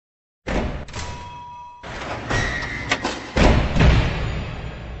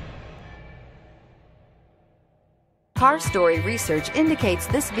Car Story research indicates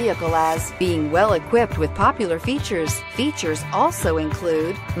this vehicle as being well equipped with popular features. Features also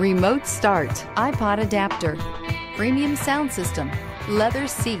include remote start, iPod adapter, premium sound system, leather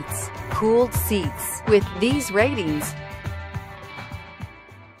seats, cooled seats. With these ratings,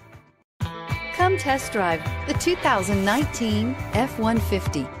 come test drive the 2019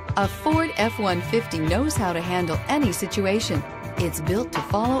 F-150. A Ford F-150 knows how to handle any situation. It's built to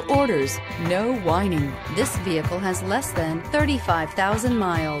follow orders, no whining. This vehicle has less than 35,000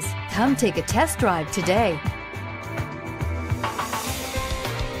 miles. Come take a test drive today.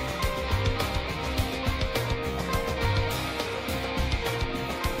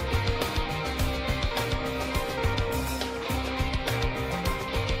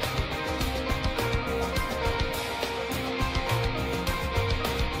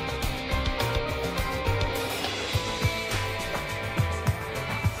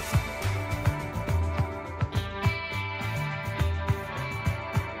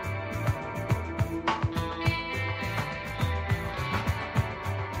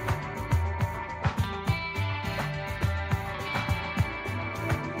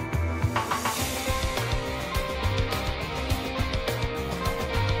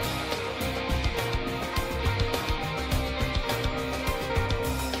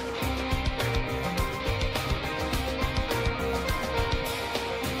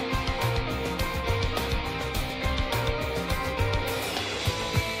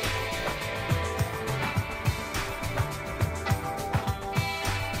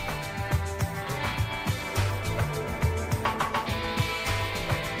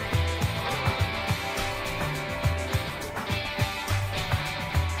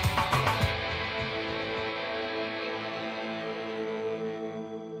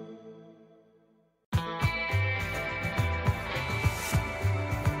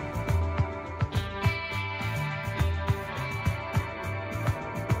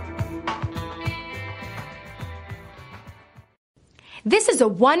 This is a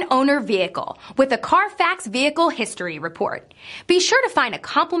one-owner vehicle with a Carfax Vehicle History Report. Be sure to find a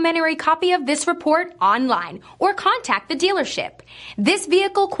complimentary copy of this report online or contact the dealership. This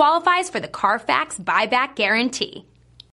vehicle qualifies for the Carfax Buyback Guarantee.